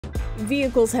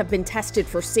Vehicles have been tested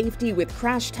for safety with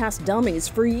crash test dummies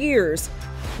for years.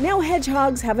 Now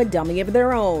hedgehogs have a dummy of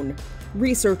their own.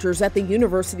 Researchers at the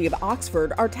University of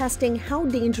Oxford are testing how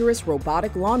dangerous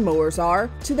robotic lawnmowers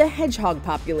are to the hedgehog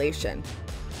population.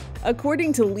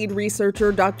 According to lead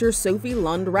researcher Dr. Sophie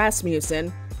Lund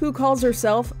Rasmussen, who calls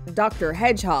herself Dr.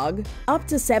 Hedgehog, up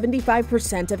to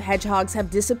 75% of hedgehogs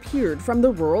have disappeared from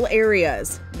the rural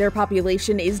areas. Their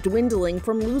population is dwindling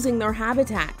from losing their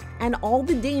habitat and all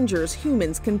the dangers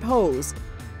humans can pose.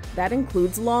 That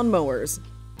includes lawnmowers.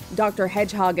 Dr.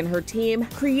 Hedgehog and her team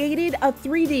created a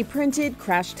 3D-printed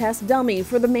crash test dummy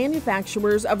for the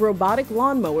manufacturers of robotic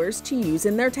lawnmowers to use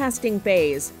in their testing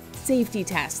phase. Safety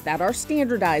tests that are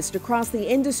standardized across the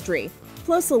industry,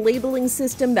 plus a labeling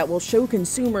system that will show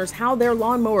consumers how their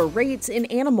lawnmower rates in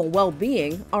animal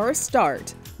well-being, are a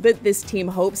start. But this team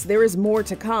hopes there is more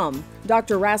to come.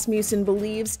 Dr. Rasmussen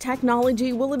believes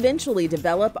technology will eventually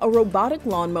develop a robotic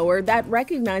lawnmower that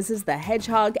recognizes the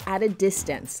hedgehog at a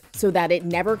distance, so that it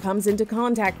never comes into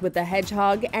contact with the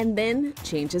hedgehog and then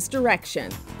changes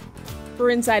direction. For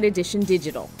Inside Edition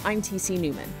Digital, I'm TC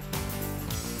Newman.